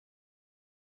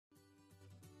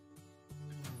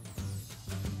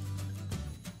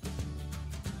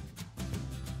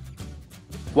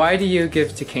Why do you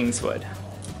give to Kingswood?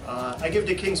 I give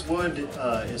to Kingswood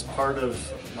as part of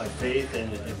my faith and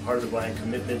part of my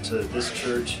commitment to this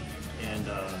church and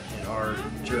our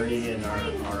journey and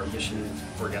our mission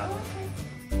for God.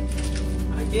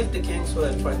 I give to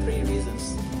Kingswood for three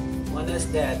reasons. One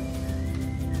is that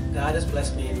God has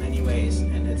blessed me in many ways,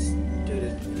 and it's due to,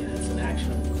 it's an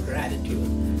action of gratitude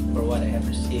for what I have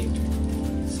received.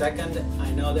 Second, I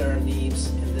know there are needs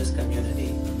in this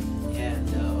community, and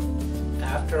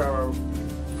after our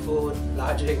food,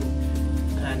 lodging,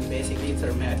 and basic needs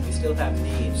are met, we still have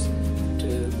needs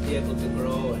to be able to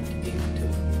grow and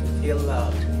to feel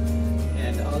loved.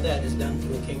 And all that is done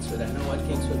through Kingswood. I know what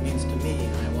Kingswood means to me,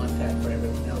 and I want that for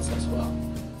everyone else as well.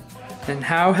 And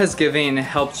how has giving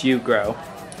helped you grow?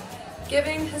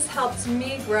 Giving has helped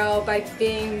me grow by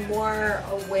being more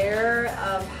aware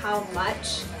of how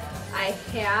much I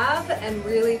have and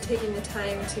really taking the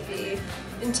time to be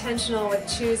intentional with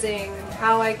choosing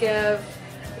how I give,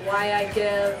 why I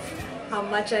give, how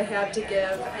much I have to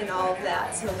give, and all of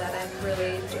that, so that I'm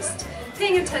really just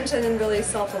paying attention and really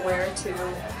self-aware to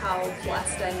how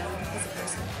blessed I am as a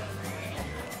person.